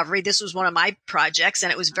and recovery. This was one of my projects,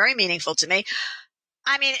 and it was very meaningful to me.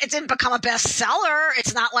 I mean, it didn't become a bestseller.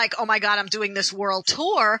 It's not like, oh my God, I'm doing this world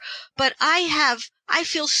tour, but I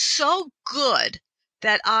feel so good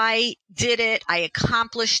that I did it. I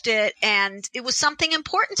accomplished it, and it was something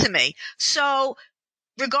important to me. So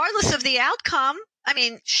regardless of the outcome, I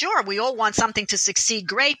mean, sure, we all want something to succeed,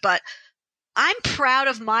 great, but I'm proud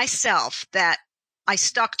of myself that I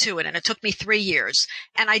stuck to it, and it took me 3 years,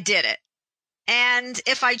 and I did it. And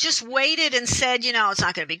if I just waited and said, it's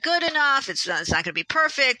not going to be good enough, it's not going to be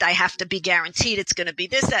perfect, I have to be guaranteed it's going to be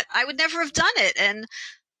this, that, I would never have done it. And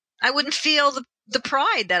I wouldn't feel the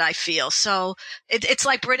pride that I feel. So it's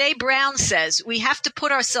like Brené Brown says, we have to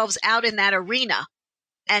put ourselves out in that arena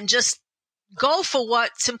and just go for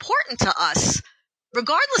what's important to us,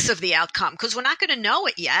 regardless of the outcome, because we're not going to know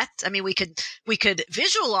it yet. I mean, we could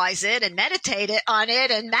visualize it and meditate on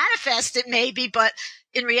it and manifest it maybe, but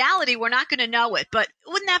in reality, we're not going to know it. But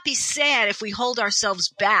wouldn't that be sad if we hold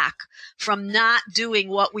ourselves back from not doing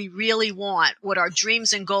what we really want, what our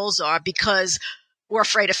dreams and goals are, because we're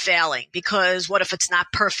afraid of failing? Because what if it's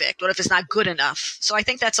not perfect? What if it's not good enough? So I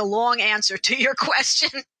think that's a long answer to your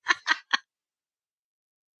question.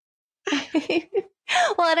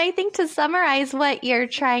 Well, and I think to summarize what you're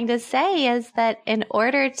trying to say is that in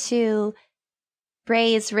order to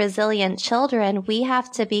raise resilient children, we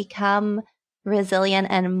have to become resilient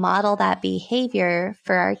and model that behavior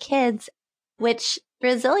for our kids, which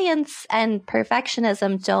resilience and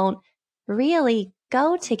perfectionism don't really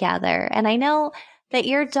go together. And I know that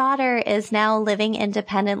your daughter is now living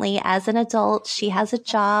independently as an adult. She has a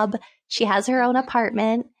job. She has her own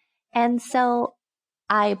apartment. And so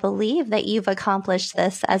I believe that you've accomplished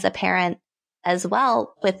this as a parent as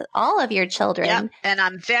well with all of your children. Yep, and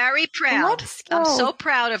I'm very proud. I'm so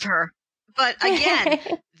proud of her. But again,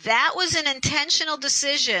 that was an intentional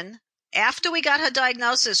decision after we got her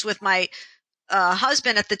diagnosis with my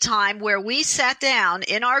husband at the time where we sat down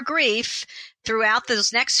in our grief throughout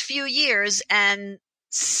those next few years and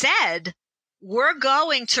said, we're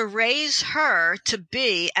going to raise her to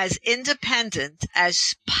be as independent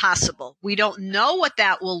as possible. We don't know what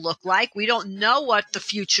that will look like. We don't know what the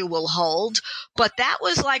future will hold, but that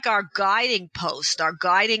was like our guiding post, our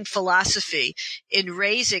guiding philosophy in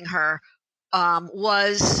raising her,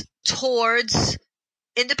 was towards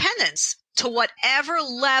independence to whatever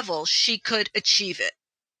level she could achieve it.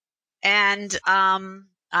 And,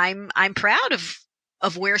 I'm proud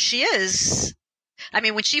of where she is. I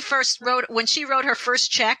mean, when she wrote her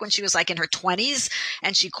first check when she was like in her 20s,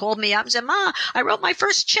 and she called me up and said, "Ma, I wrote my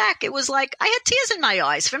first check." It was like, I had tears in my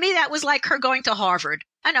eyes. For me, that was like her going to Harvard.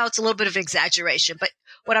 I know it's a little bit of exaggeration, but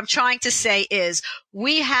what I'm trying to say is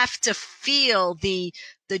we have to feel the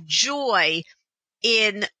joy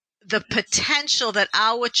in the potential that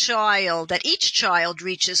that each child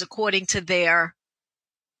reaches according to their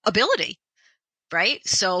ability. Right.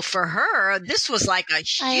 So for her, this was like a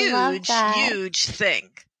huge thing.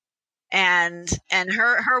 And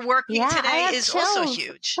her working today is also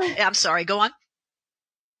huge. I'm sorry. Go on.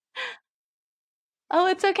 Oh,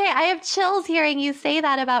 it's okay. I have chills hearing you say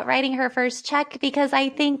that about writing her first check, because I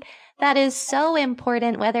think that is so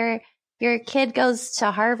important, whether your kid goes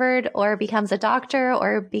to Harvard or becomes a doctor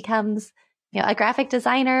or becomes, a graphic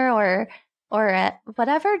designer or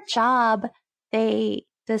whatever job they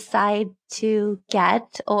decide to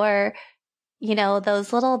get, or,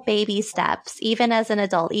 those little baby steps, even as an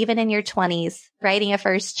adult, even in your 20s, writing a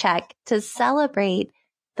first check, to celebrate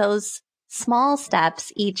those small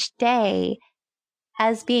steps each day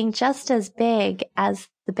as being just as big as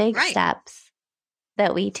the big steps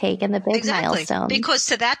that we take in the big milestones. Because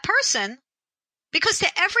to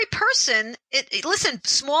every person, listen,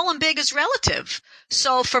 small and big is relative.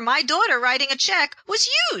 So for my daughter, writing a check was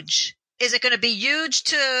huge. Is it going to be huge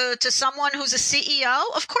to someone who's a CEO?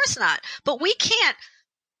 Of course not. But we can't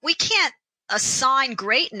assign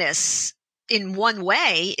greatness in one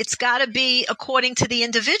way. It's got to be according to the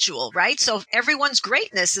individual, right? So everyone's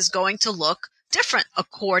greatness is going to look different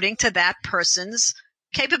according to that person's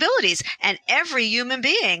capabilities. And every human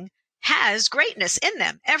being has greatness in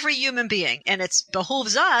them, every human being. And it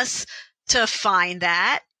behooves us to find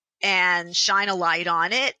that and shine a light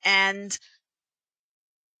on it and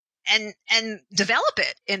develop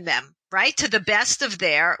it in them, right? To the best of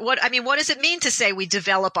what does it mean to say we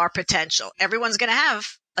develop our potential? Everyone's going to have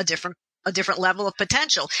a different level of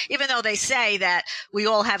potential, even though they say that we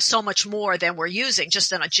all have so much more than we're using.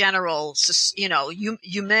 Just on a general,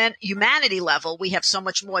 humanity level, we have so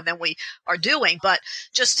much more than we are doing. But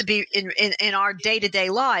just to be in our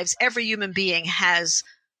day-to-day lives, every human being has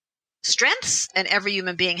strengths and every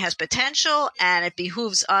human being has potential, and it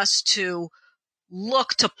behooves us to look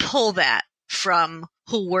to pull that from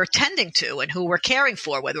who we're tending to and who we're caring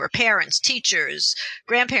for, whether we're parents, teachers,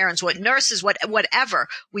 grandparents, nurses, whatever.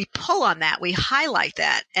 We pull on that, we highlight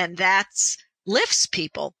that, and that lifts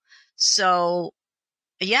people. So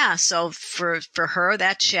for her,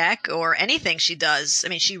 that check or anything she does, I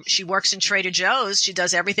mean, she works in Trader Joe's. She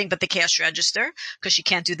does everything but the cash register because she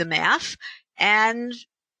can't do the math, and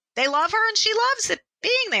they love her and she loves it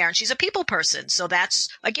being there, and she's a people person. So that's,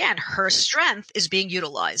 again, her strength is being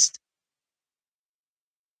utilized.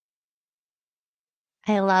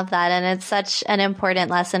 I love that. And it's such an important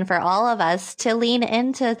lesson for all of us to lean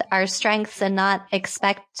into our strengths and not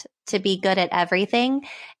expect to be good at everything,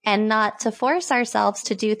 and not to force ourselves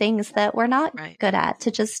to do things that we're not good at, to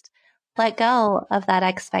just let go of that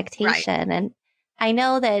expectation. Right. And I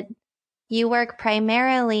know that you work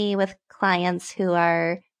primarily with clients who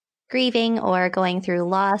are grieving or going through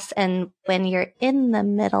loss. And when you're in the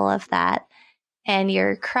middle of that and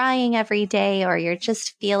you're crying every day or you're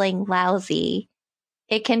just feeling lousy,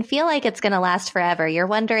 it can feel like it's going to last forever. You're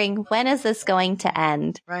wondering, when is this going to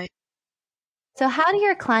end? Right. So how do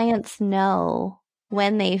your clients know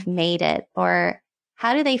when they've made it, or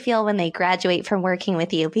how do they feel when they graduate from working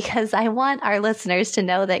with you? Because I want our listeners to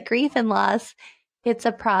know that grief and loss, it's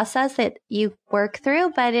a process that you work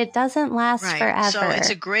through, but it doesn't last forever. So it's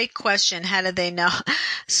a great question. How do they know?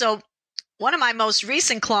 So one of my most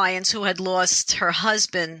recent clients who had lost her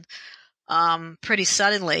husband pretty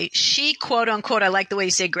suddenly, she, quote unquote, I like the way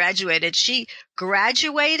you say graduated. She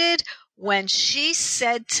graduated when she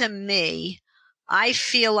said to me, "I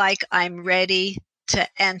feel like I'm ready to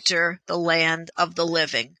enter the land of the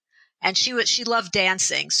living." And she loved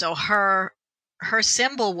dancing. So her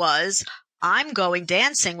symbol was, "I'm going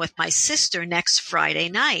dancing with my sister next Friday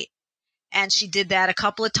night." And she did that a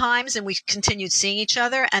couple of times, and we continued seeing each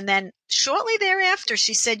other. And then shortly thereafter,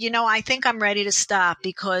 she said, "I think I'm ready to stop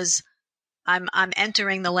because I'm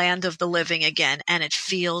entering the land of the living again, and it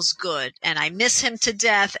feels good. And I miss him to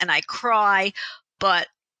death, and I cry, but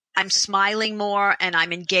I'm smiling more and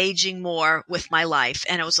I'm engaging more with my life.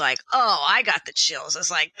 And it was like, oh, I got the chills.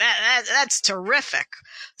 It's like, that's terrific.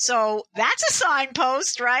 So that's a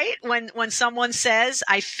signpost, right? When someone says,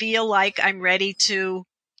 I feel like I'm ready to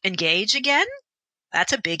engage again,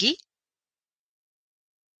 that's a biggie.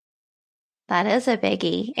 That is a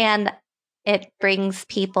biggie. And it brings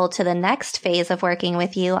people to the next phase of working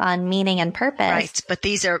with you on meaning and purpose. Right. But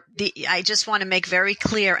I just want to make very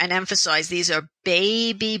clear and emphasize these are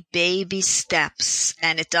baby steps,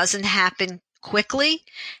 and it doesn't happen quickly,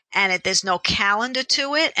 and there's no calendar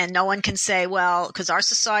to it, and no one can say, well, because our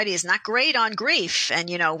society is not great on grief. And,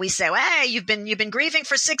 we say, well, hey, you've been grieving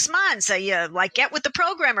for 6 months. Get with the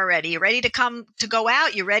program already. You ready to go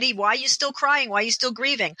out? You ready? Why are you still crying? Why are you still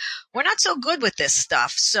grieving? We're not so good with this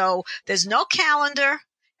stuff. So there's no calendar.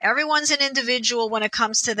 Everyone's an individual when it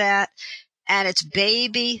comes to that. And it's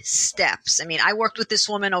baby steps. I mean, I worked with this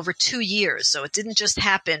woman over 2 years, so it didn't just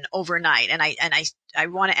happen overnight. And I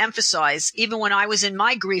want to emphasize, even when I was in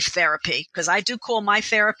my grief therapy, because I do call my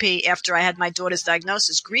therapy after I had my daughter's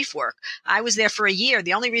diagnosis grief work. I was there for a year.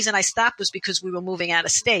 The only reason I stopped was because we were moving out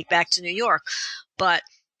of state back to New York. But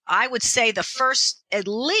I would say the first at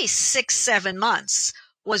least 6-7 months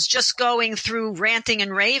was just going through ranting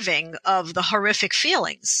and raving of the horrific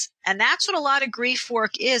feelings. And that's what a lot of grief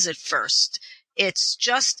work is at first. It's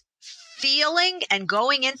just feeling and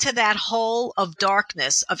going into that hole of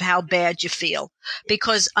darkness of how bad you feel.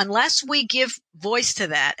 Because unless we give voice to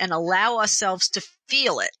that and allow ourselves to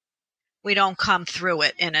feel it, we don't come through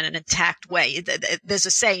it in an intact way. There's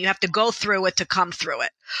a saying, you have to go through it to come through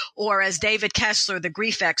it. Or as David Kessler,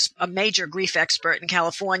 a major grief expert in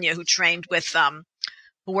California who trained with,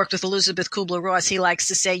 who worked with Elizabeth Kubler-Ross, he likes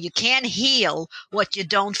to say, you can't heal what you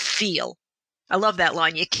don't feel. I love that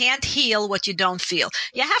line. You can't heal what you don't feel.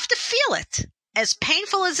 You have to feel it. As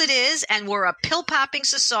painful as it is, and we're a pill-popping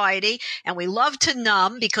society, and we love to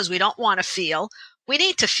numb because we don't want to feel, we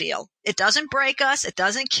need to feel. It doesn't break us. It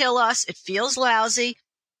doesn't kill us. It feels lousy.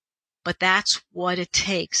 But that's what it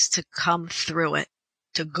takes to come through it.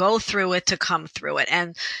 To go through it, to come through it.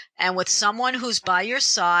 And with someone who's by your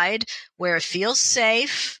side where it feels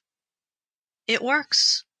safe, it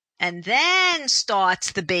works. And then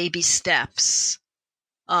starts the baby steps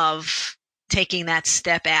of taking that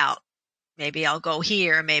step out. Maybe I'll go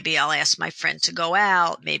here. Maybe I'll ask my friend to go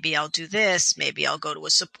out. Maybe I'll do this. Maybe I'll go to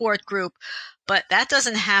a support group. But that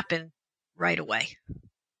doesn't happen right away.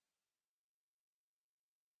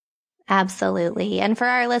 Absolutely. And for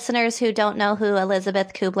our listeners who don't know who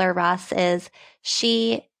Elizabeth Kubler-Ross is,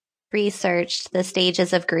 she researched the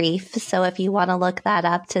stages of grief. So if you want to look that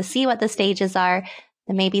up to see what the stages are,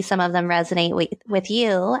 then maybe some of them resonate with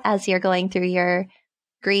you as you're going through your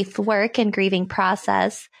grief work and grieving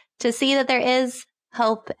process, to see that there is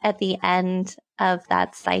hope at the end of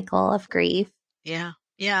that cycle of grief. Yeah.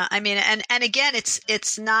 Yeah. I mean, and again,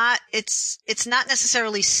 it's not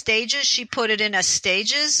necessarily stages. She put it in as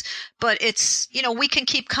stages, but it's, we can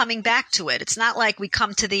keep coming back to it. It's not like we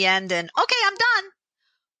come to the end and, okay, I'm done.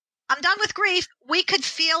 I'm done with grief. We could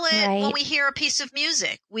feel it when we hear a piece of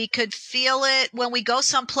music. We could feel it when we go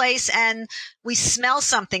someplace and we smell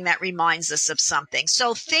something that reminds us of something.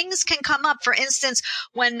 So things can come up. For instance,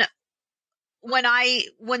 when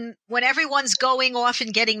everyone's going off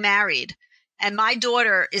and getting married, and my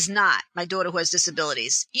daughter is not, my daughter who has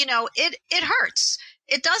disabilities, it hurts.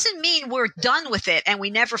 It doesn't mean we're done with it and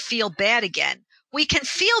we never feel bad again. We can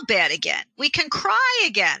feel bad again. We can cry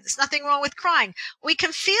again. There's nothing wrong with crying. We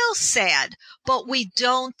can feel sad, but we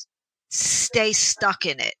don't stay stuck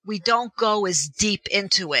in it. We don't go as deep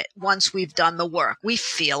into it once we've done the work. We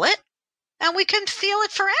feel it, and we can feel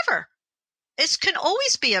it forever. It can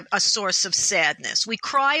always be a source of sadness. We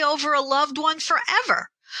cry over a loved one forever.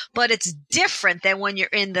 But it's different than when you're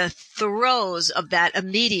in the throes of that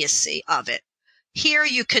immediacy of it. Here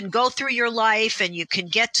you can go through your life and you can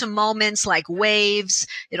get to moments like waves.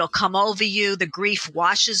 It'll come over you. The grief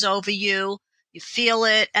washes over you. You feel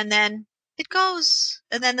it, and then it goes.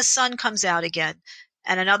 And then the sun comes out again.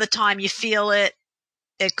 And another time you feel it,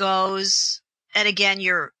 it goes. And again,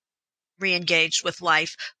 you're re-engaged with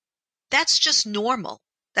life. That's just normal.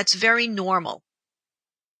 That's very normal.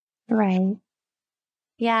 Right.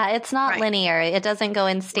 Yeah, it's not linear. It doesn't go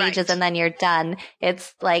in stages and then you're done.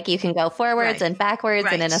 It's like you can go forwards and backwards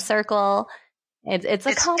and in a circle. It's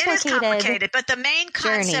complicated. But the main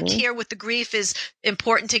concept here with the grief is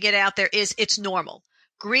important to get out there is it's normal.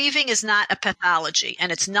 Grieving is not a pathology,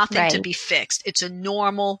 and it's nothing to be fixed. It's a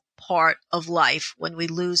normal part of life when we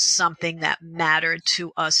lose something that mattered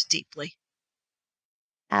to us deeply.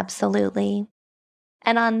 Absolutely.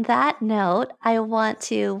 And on that note, I want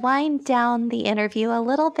to wind down the interview a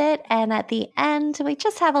little bit. And at the end, we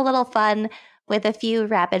just have a little fun with a few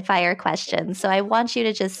rapid fire questions. So I want you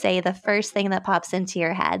to just say the first thing that pops into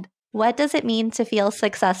your head. What does it mean to feel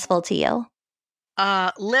successful to you?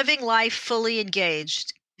 Living life fully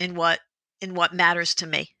engaged in what matters to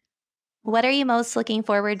me. What are you most looking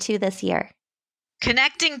forward to this year?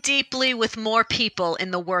 Connecting deeply with more people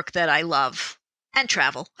in the work that I love and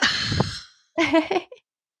travel.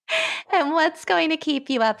 And what's going to keep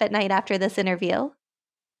you up at night after this interview?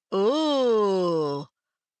 Ooh.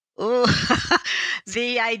 Ooh.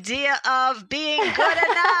 The idea of being good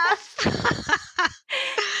enough.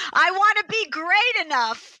 I want to be great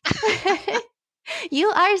enough. You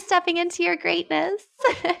are stepping into your greatness.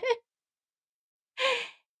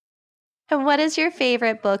 And what is your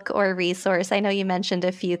favorite book or resource? I know you mentioned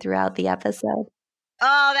a few throughout the episode.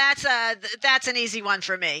 Oh, that's an easy one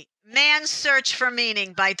for me. Man's Search for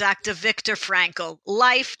Meaning by Dr. Viktor Frankl.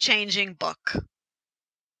 Life-changing book.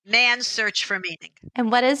 Man's Search for Meaning.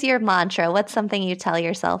 And what is your mantra? What's something you tell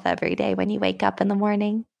yourself every day when you wake up in the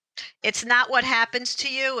morning? It's not what happens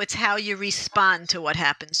to you, it's how you respond to what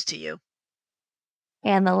happens to you.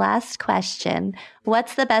 And the last question,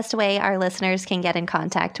 what's the best way our listeners can get in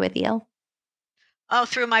contact with you? Oh,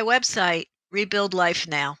 through my website,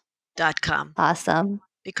 rebuildlifenow.com. Awesome.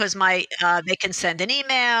 Because they can send an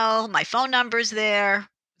email, my phone number's there,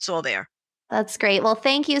 it's all there. That's great. Well,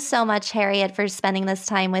 thank you so much, Harriet, for spending this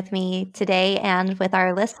time with me today and with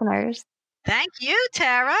our listeners. Thank you,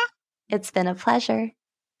 Tara. It's been a pleasure.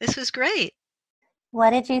 This was great.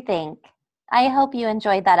 What did you think? I hope you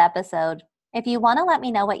enjoyed that episode. If you want to let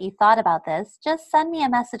me know what you thought about this, just send me a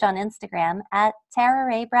message on Instagram at Tara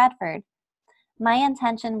Ray Bradford. My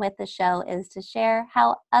intention with the show is to share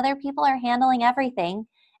how other people are handling everything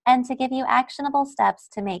and to give you actionable steps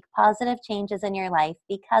to make positive changes in your life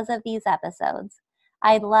because of these episodes.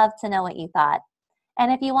 I'd love to know what you thought.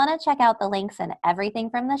 And if you want to check out the links and everything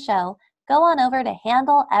from the show, go on over to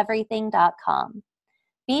handleeverything.com.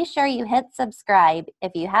 Be sure you hit subscribe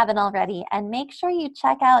if you haven't already, and make sure you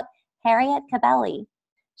check out Harriet Cabelly.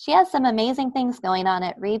 She has some amazing things going on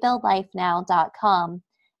at rebuildlifenow.com,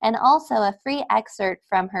 and also a free excerpt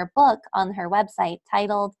from her book on her website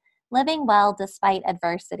titled Living Well Despite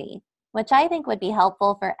Adversity, which I think would be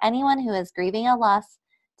helpful for anyone who is grieving a loss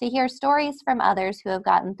to hear stories from others who have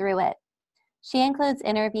gotten through it. She includes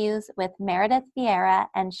interviews with Meredith Vieira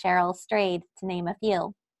and Cheryl Strayed, to name a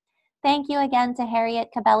few. Thank you again to Harriet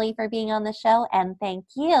Cabelly for being on the show, and thank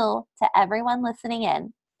you to everyone listening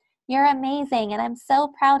in. You're amazing, and I'm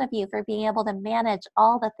so proud of you for being able to manage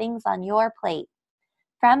all the things on your plate.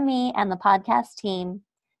 From me and the podcast team,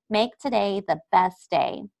 make today the best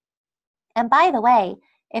day. And by the way,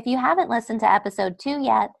 if you haven't listened to episode 2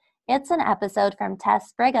 yet, it's an episode from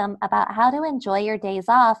Tess Brigham about how to enjoy your days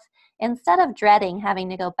off instead of dreading having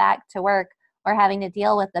to go back to work or having to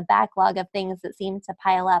deal with the backlog of things that seem to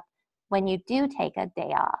pile up when you do take a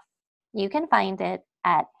day off. You can find it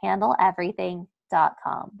at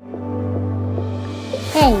handleeverything.com.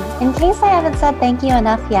 Hey, in case I haven't said thank you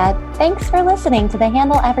enough yet, thanks for listening to the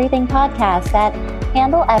Handle Everything podcast at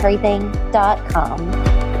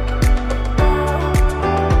handleeverything.com.